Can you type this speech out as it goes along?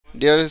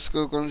DRS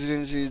को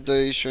consistency is the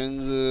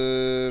issuance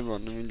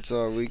भन्नु मिल्छ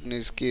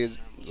weakness के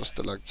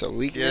जस्तो लाग्छ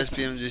weakness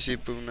PMGC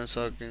पुग्न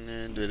सकिने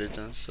धेरै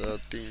चान्स छ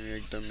टिम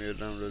एकदमै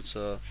राम्रो छ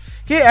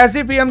के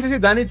एससी PMGC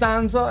जाने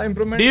चान्स छ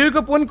इम्प्रुभमेन्ट DU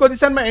को कुन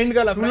पोजिसनमा एन्ड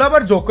गर्ला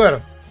लभर जोकर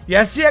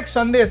SCX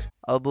सन्देश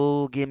अब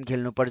गेम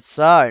खेल्नु पर्छ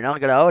हैन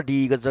केटा हो डी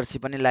को जर्सी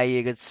पनि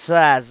लागिएको छ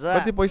आज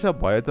कति पैसा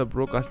भयो त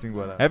ब्रोडकास्टिङ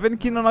वाला हेभन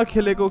किन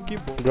नखेलेको कि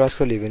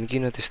ब्रासको हेभन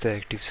किन त्यस्तो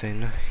एक्टिभ छैन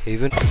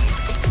हेभन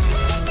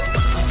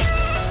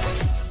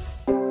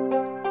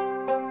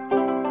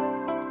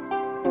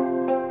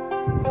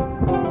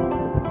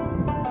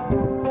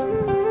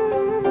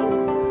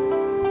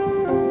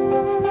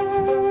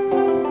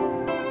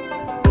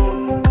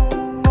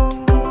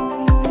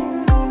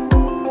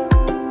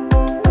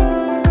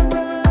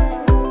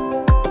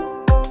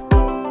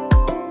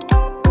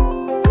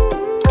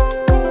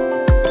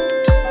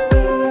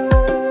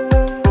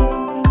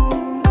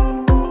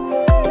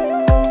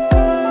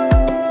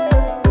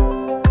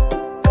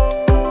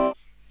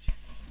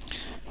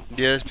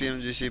DRS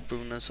PMGC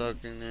पुग्न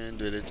सकिने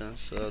धेरै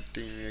चान्स छ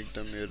टिम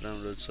एकदमै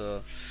राम्रो छ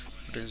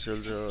पोटेन्शियल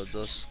छ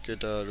जस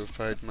केटाहरु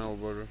फाइटमा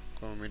ओभर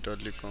कमिट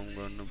अलि कम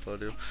गर्नु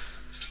पर्यो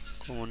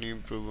कमन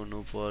इम्प्रुभ हुनु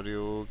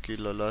पर्यो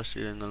किल लास्ट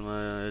एंगलमा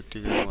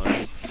यतिकै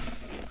मार्नु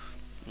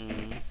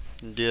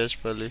DRS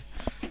पाली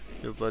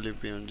यो पाली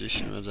PMGC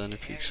मा जाने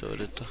फिक्स हो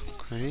रे त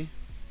खै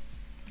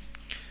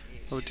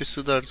अब त्यो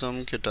सुधार्छम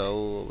केटा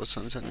हो अब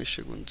सानसानो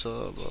मिस्टेक हुन्छ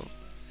अब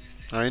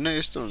हैन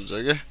यस्तो हुन्छ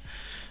के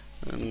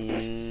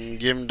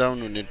गेम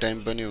डाउन हुने टाइम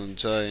पनि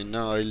हुन्छ हैन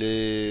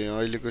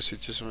अहिलेको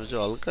सिचुएसनमा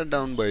चाहिँ हल्का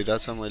डाउन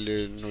भइराछ मैले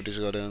नोटिस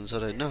गरे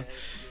अनुसार हैन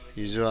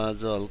हिजो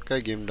आज हल्का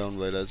गेम डाउन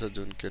भइराछ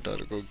जुन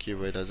केटाहरुको के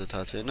भइराछ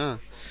थाहा छैन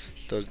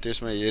तर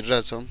त्यसमा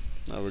हेरिराछौं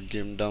अब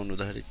गेम डाउन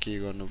हुँदाखेरि के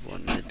गर्नु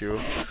पर्ने त्यो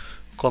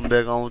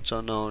कमब्याक आउँछ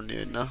नआउने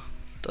हैन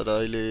तर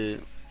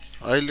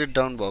अहिले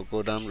डाउन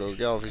भएको राम्रो हो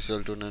के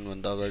अफिसियल टुर्नामेन्ट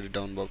भन्दा अगाडि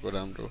डाउन भएको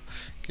राम्रो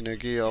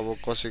किनकि अब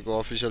कसैको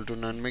अफिसियल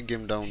टुर्नामेन्टमै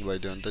गेम डाउन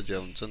भइदियो भने त जे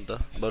हुन्छ नि त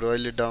बरु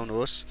अहिले डाउन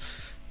होस्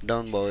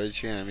डाउन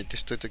भएपछि हामी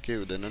त्यस्तो त के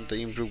हुँदैन नि त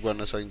इम्प्रुभ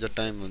गर्न सकिन्छ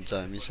टाइम हुन्छ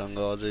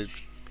हामीसँग अझै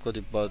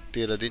कति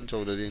 13 दिन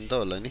 14 दिन त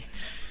होला नि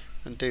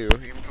अनि त्यही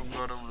हो इम्प्रुभ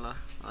गरौँला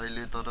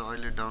अहिले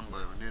डाउन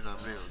भयो भने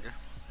राम्रै हो के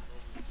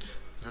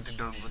जति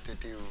डाउन भयो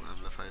त्यति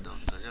हामीलाई फाइदा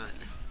हुन्छ के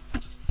अहिले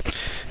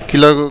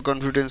किलरको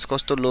कन्फिडेन्स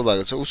कस्तो लो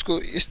भएको छ उसको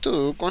यस्तो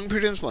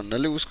कन्फिडेन्स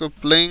भन्नाले उसको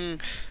प्लेइङ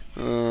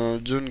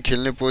जुन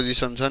खेल्ने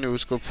पोजिसन छ नि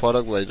उसको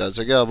फरक भइराछ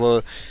के अब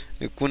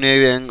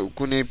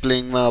कुनै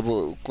प्लेइङमा अब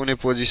कुनै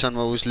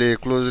पोजिसनमा उसले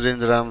क्लोज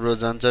रेन्ज राम्रो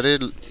जान्छ रे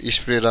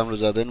स्प्रे राम्रो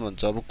जादैन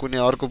भन्छ अब कुनै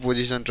अर्को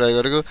पोजिसन ट्राई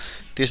गरेको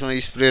त्यसमा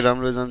स्प्रे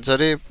राम्रो जान्छ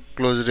रे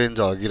क्लोज रेन्ज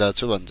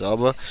हगिराछ भन्छ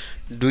अब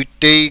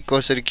दुईटै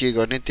कसरी के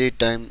गर्ने त्यही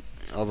टाइम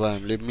अब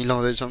हामीले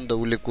मिलाउँदै छौं त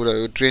उले कुरा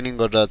ट्रेनिङ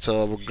गरिराछ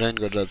अब ग्राइन्ड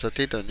गरिराछ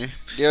त्यही त नि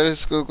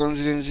DRS को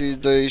कन्सिस्टेन्सी इज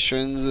द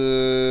इश्युन्स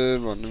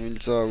भन्नु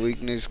मिल्छ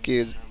विकनेस के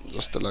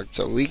जस्तो लाग्छ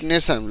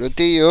विकनेस हाम्रो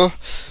त्यही हो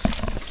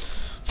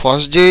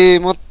फर्स्ट डे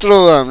मात्र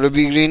हाम्रो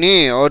बिग्रिने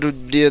अरु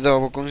डे त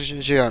अब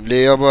कन्सिस्टेन्सी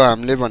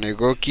हामीले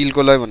भनेको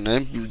किलको लागि भन्ने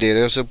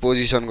धेरै जसो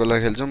पोजिसनको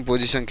लागि खेल्छौं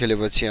पोजिसन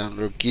खेलेपछि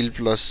हाम्रो किल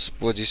प्लस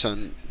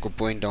पोजिसनको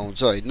पोइन्ट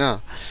आउँछ हैन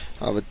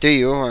अब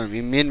त्यही हो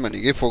हामी मेन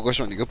भनेको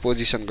फोकस भनेको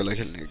पोजिसनको लागि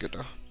खेल्ने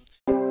केटा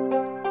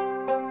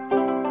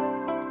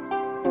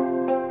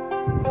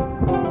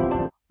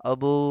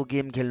अब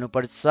गेम खेल्नु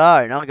पर्छ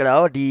हैन केटा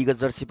हो डी को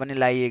जर्सी पनि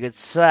लागिएको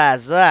छ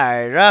आज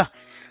र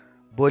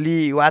भोलि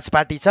वाच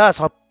पार्टी छ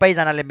सबै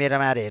जनाले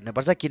मेरोमा आएर हेर्नु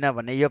पर्छ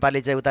किनभने यो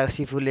पाली चाहिँ उता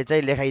सिफुले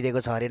चाहिँ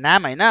लेखाइदिएको छ अरे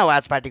नाम हैन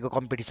वाच पार्टीको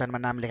कम्पिटिसनमा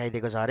नाम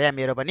लेखाइदिएको छ अरे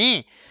मेरो पनि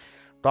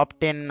टप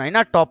 10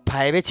 हैन टप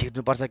 5 ए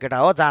छिर्नु पर्छ केटा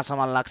हो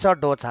जहाँसम्म लाग्छ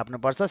डो छाप्नु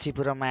पर्छ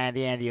सिफु र माया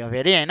दियो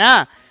फेरि हैन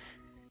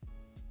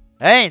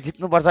है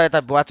जित्नु पर्छ यता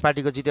वाच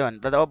पार्टीको जित्यो भने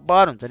त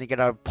अब्बर हुन्छ नि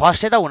केटा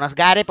फर्स्ट त हुन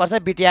गाह्रै पर्छ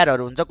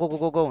बिटिआरहरु हुन्छ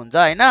को हुन्छ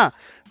हैन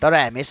तर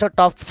हामी यसो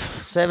टप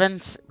 7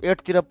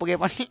 8 तिर पुगे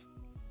पनि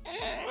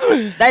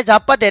दाइ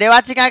झप्प धेरै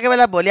वाची काको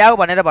बेला भोलि आऊ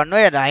भनेर भन्नु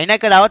हैन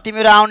केटा हो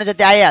तिमीहरु आउने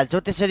जति आइहाल्छौ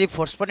त्यसरी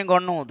फोर्स पनि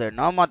गर्नु हुँदैन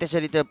म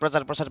त्यसरी त्यो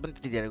प्रचार प्रसार पनि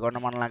त्यति धेरै गर्न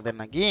मन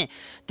लाग्दैन कि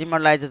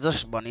तिमीहरुलाई चाहिँ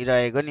जस्ट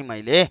भनिरहेको नि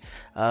मैले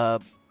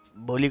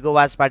भोलिको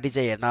वाच पार्टी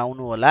चाहिँ हेर्न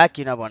आउनु होला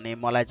किनभने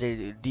मलाई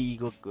चाहिँ डी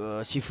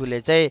को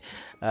सिफुले चाहिँ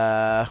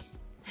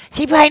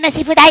सिफु हैन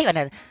सिफु दाइ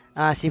भनेर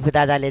सिफु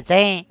दादाले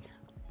चाहिँ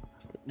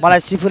मलाई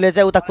सिफुले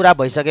चाहिँ उता कुरा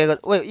भइसकेको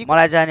ओइ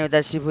मलाई चाहिँ नि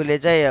उता सिफुले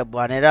चाहिँ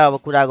भनेर अब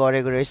कुरा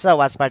गरेको रहेछ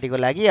वाच पार्टीको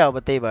लागि अब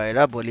त्यही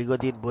भएर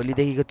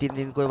भोलिदेखिको 3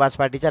 दिनको वाच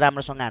पार्टी चाहिँ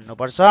राम्रोसँग हान्नु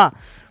पर्छ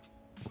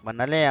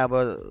भन्नाले अब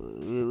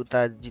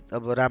उता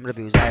अब राम्रो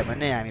भ्युज आयो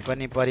भने हामी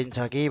पनि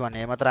परिन्छ कि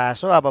भन्ने मात्र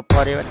आशो अब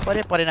पर्यो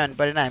भने परेन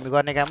भने हामी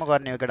गर्ने काम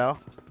गर्ने हो केटा हो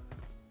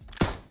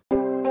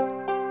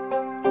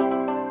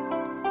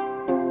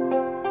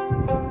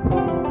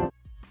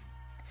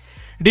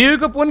DU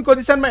को कुन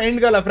पोजिसनमा एन्ड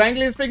गर्ला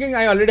frankly speaking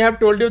I already have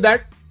told you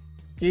that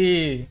कि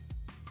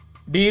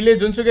डी ले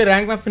जुनसुकै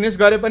र्याङ्कमा फिनिश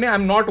गरे पनि I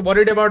am not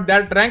worried about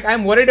that rank I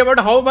am worried about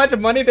how much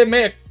money they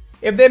make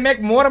if they make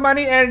more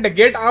money and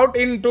get out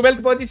in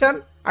 12th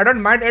position I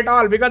don't mind at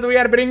all because we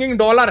are bringing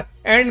dollar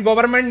and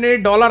government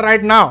need dollar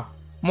right now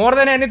more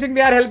than anything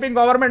they are helping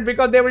government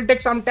because they will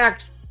take some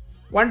tax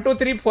 1, 2,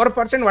 3,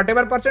 4%,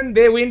 whatever percent,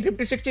 they win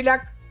 50, 60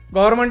 lakh.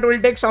 Government will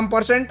take some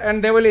percent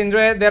and they will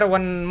enjoy their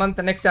 1 month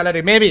next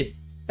salary. Maybe.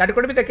 That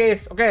could be the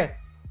case. Okay.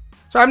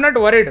 So I'm not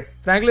worried.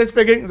 Frankly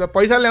speaking, the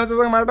paisa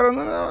matter.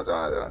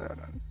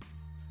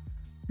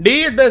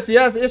 D is best.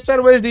 Yes, East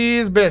or West, D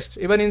is best.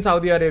 Even in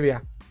Saudi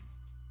Arabia.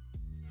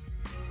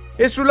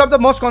 Is Trulab the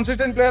most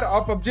consistent player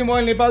of PUBG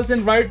Mobile Nepal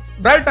scene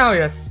right now?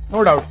 Yes.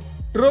 No doubt.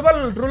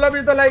 Trulab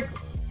is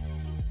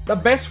the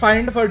best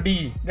find for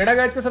D. Data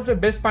guys ka sabse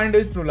best find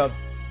is Trulab.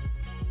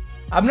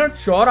 I'm not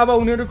sure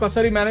about उनीहरु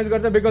कसरी manage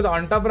गर्छ because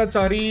Antap र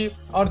Chari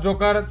or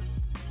Joker,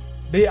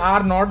 they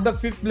are not the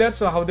fifth player,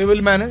 so how they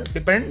will manage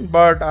depend.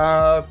 But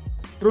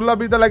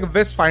Trulab is the like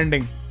best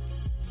finding.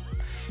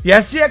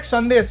 SGX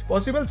Sandesh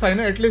possible छैन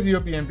at least यो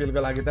PMPL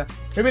का लागि त.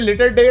 Maybe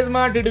later days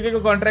मा T2K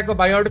को contract को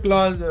buyout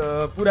clause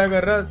पूरा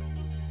गरेर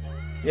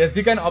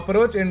SG can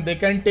approach and they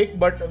can take,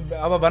 but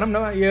अब भनौं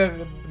न यो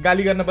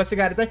गाली गर्न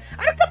बसेकाहरु चाहिँ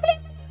अरे कम्प्लेन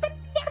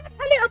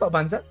अब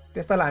भन्छ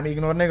त्यस्तालाई हामी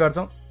इग्नोर नै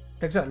गर्छौं.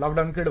 ठीक छ,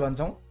 लकडाउन किड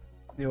भन्छौं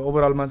यो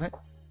ओभरअल मा चाहिँ.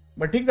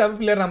 बट ठीक छ, अब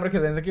प्लेयर राम्रो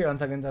खेल्दैन त के भन्न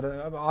सकिन्छ र.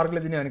 अब अर्गले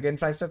दिने भनेको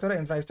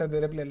इन्फ्रास्ट्रक्चर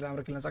धेरै प्लेयरले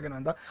राम्रो खेल्न सकेन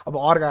भने त अब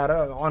अर्ग आएर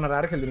अनर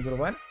आएर खेल्दिने कुरो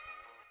भएन.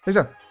 ठीक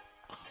छ,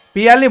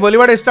 PL नि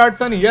भोलिबाट स्टार्ट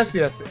छ नि. यस.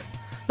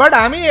 बट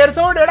हामी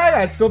हेर्छौं डेढा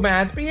म्याचको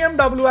म्याच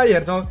PMWI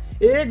हेर्छौं.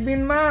 एक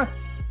दिनमा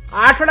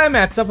 8 वटा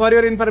म्याच छ. फर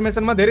योर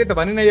इन्फर्मेसन मा धेरै त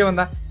भनि नै यो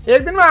भन्दा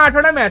एक दिनमा 8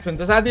 वटा म्याच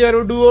हुन्छ.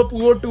 साथीहरु डुओ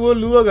पुओ टुओ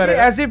लुओ गरे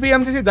एससी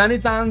PMCC जाने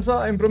चान्स छ.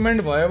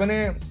 इम्प्रुभमेन्ट भयो भने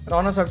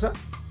रहन सक्छ.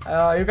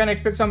 You can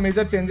expect some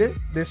major changes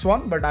this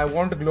one, but I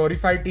won't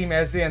glorify team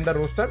SG and the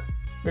roster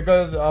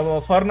because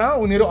for now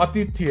उनीहरु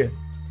अतीत थिए.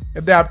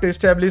 If they have to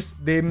establish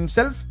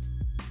themselves,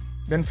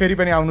 then फेरि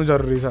पनि आउनु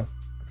जरुरी छ.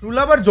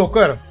 Trulab or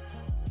Joker?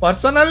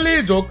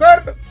 Personally,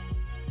 Joker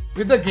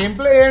with the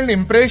gameplay and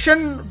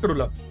impression,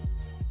 Trulab.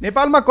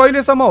 नेपालमा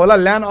कहिलेसम्म होला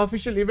ल्यान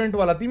अफिसियल इभेन्ट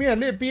वाला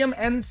तिमीहरुले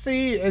PMNC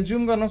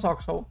एज्युम गर्न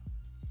सक्छौ.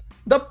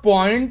 The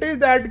point is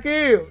that के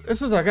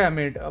यसो छ क्या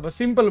मेट, अब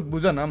सिम्पल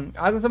बुझ न.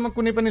 आजसम्म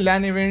कुनै पनि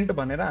ल्यान इभेन्ट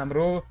भनेर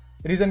हाम्रो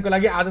रिजनको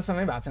लागि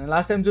आजसम्मै भएको छैन.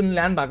 लास्ट टाइम जुन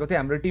ल्यान भएको थियो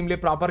हाम्रो टिमले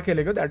प्रपर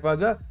खेलेको द्याट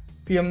वाज अ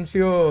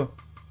PMCO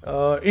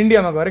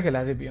इन्डियामा गएर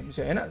खेलेको थियो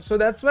PMCO हैन. सो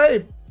द्याट्स वाइ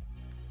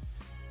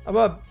अब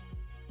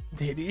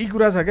धेरै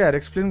कुरा छ क्या यार,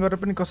 एक्सप्लेन गरेर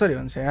पनि कसरी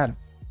हुन्छ यार.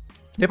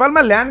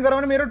 नेपालमा ल्यान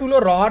गराउने मेरो ठुलो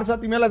रहर छ,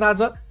 तिमीलाई थाहा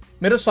छ.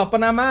 मेरो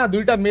सपनामा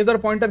दुईटा मेजर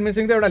पोइन्टर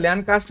मिसिङ थियो. एउटा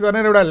ल्यान कास्ट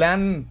गर्ने र एउटा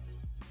ल्यान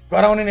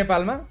गराउने.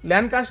 नेपालमा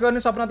ल्यान कास्ट गर्ने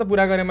सपना त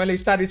पूरा गरेँ मैले.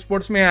 स्टार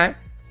स्पोर्ट्समै आएँ,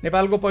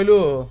 नेपालको पहिलो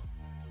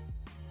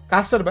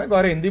कास्टर भए,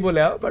 गएर हिन्दी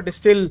बोले हो. But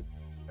still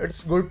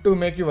it's good to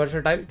make you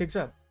भर्सेटाइल. ठिक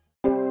छ.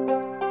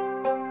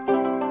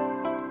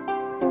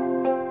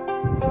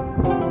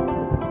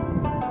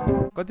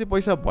 कति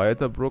पैसा भयो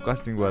त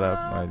ब्रोडकास्टिङबाट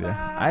मैले.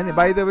 And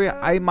by the way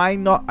I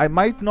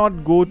might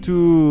not go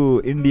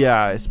to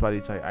India यसपालि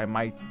चाहिँ. I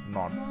might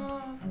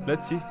not.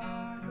 Let's see.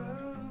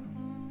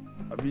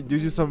 Due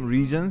to some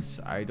reasons,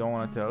 I don't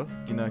want to tell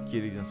किन के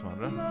reasons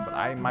भनेर, but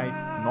I might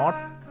not.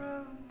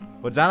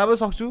 But जान पनि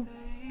सक्छु.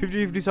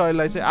 50-50 छ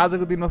अहिले चाहिँ.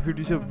 आजको दिनमा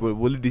 50 छ,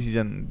 भोलि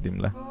डिसिजन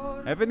दिउँला.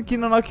 हेभन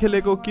किन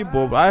नखेलेको कि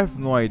I have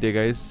no idea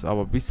guys.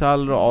 अब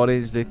विशाल र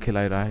अरेन्जले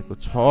खेलाइरहेको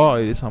छ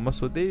अहिलेसम्म.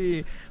 सो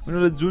त्यही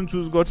उनीहरूले जुन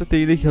चुज गर्छ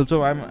त्यही नै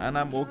खेल्छौँ.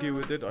 I'm okay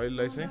with it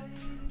अहिले चाहिँ.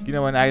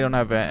 किनभने I don't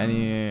have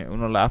any,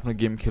 उनीहरूलाई आफ्नो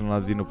गेम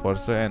खेल्न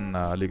दिनुपर्छ एन्ड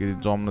अलिकति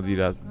जम्न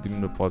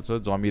दिनुपर्छ.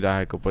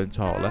 जमिरहेको पनि छ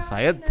होला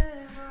सायद.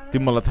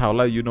 तिमीलाई थाहा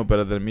होला, you know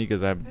better than me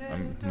because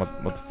म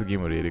त्यस्तो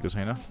गेमहरू हेरेको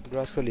छैन.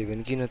 आजकल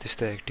हेभन किन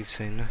त्यस्तो एक्टिभ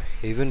छैन?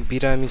 हेभन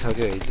बिरामी छ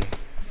क्या अहिले.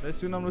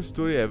 सुन हाम्रो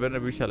स्टोरी हेभन र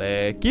विशाल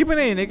केही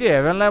पनि होइन कि.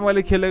 हेभनलाई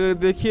मैले खेलेको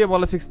देखेँ,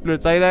 मलाई 6 प्लेयर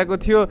चाहिरहेको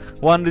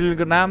थियो. 1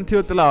 रिलको नाम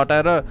थियो, त्यसलाई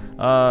हटाएर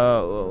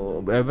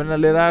हेभनलाई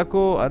लिएर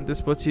आएको. अनि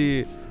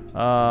त्यसपछि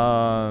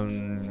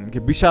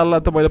विशाललाई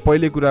त मैले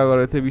पहिल्यै कुरा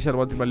गरेको थिएँ, विशाल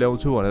म तिमीलाई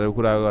ल्याउँछु भनेर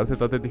कुरा गरेको थिएँ.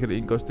 तर त्यतिखेर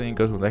इन्कस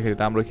हुँदाखेरि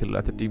राम्रो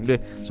खेलिरहेको थियो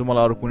टिमले. सो मलाई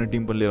अरू कुनै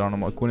टिम पनि लिएर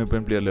आउनु, कुनै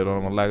पनि प्लेयर लिएर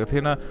आउनु मन लागेको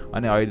थिएन.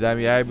 अनि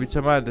हैदामी आए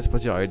बिचमा,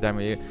 त्यसपछि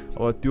हैदामी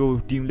अब त्यो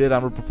टिमले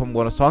राम्रो पर्फर्म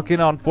गर्न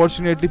सकेन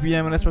अनफर्चुनेटली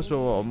PMNSमा.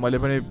 सो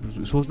मैले पनि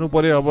सोच्नु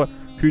पऱ्यो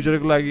अब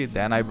फ्युचरको लागि.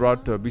 देन आई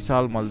ब्रट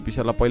विशाल. मैले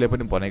विशाललाई पहिल्यै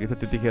पनि भनेको थिएँ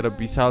त्यतिखेर.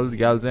 विशाल,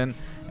 ग्याल्जेन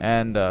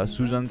एन्ड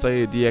सुजन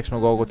चाहिँ DX मा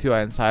गएको थियो.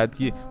 एन्ड सायद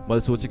कि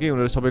मैले सोचेँ कि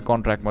उनीहरू सबै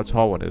कन्ट्र्याक्टमा छ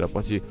भनेर.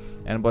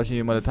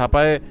 पछि मैले थाहा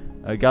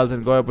पाएँ ग्याल्जेन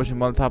गएपछि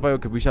मैले थाहा पाएँ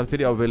ओके विशाल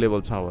फेरि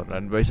अभाइलेबल छ भनेर.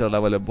 एन्ड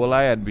विशाललाई मैले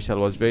बोलाएँ. And Vishal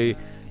was very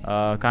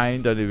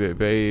kind अनि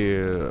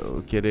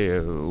भेरी के अरे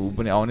ऊ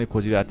पनि आउनै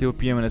खोजिरहेको थियो.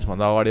 PMNS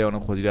भन्दा अगाडि आउन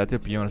खोजिरहेको थियो.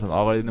 PMNS भन्दा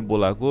अगाडि नै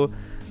बोलाएको.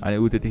 अनि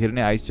ऊ त्यतिखेर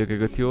नै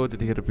आइसकेको थियो.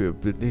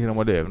 त्यतिखेर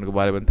मैले हेभनको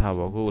बारे पनि थाहा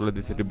भएको. उसलाई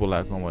त्यसरी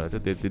बोलाएको मैले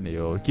चाहिँ त्यति नै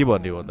हो. के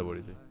भन्ने हो भन्दा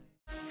बढी चाहिँ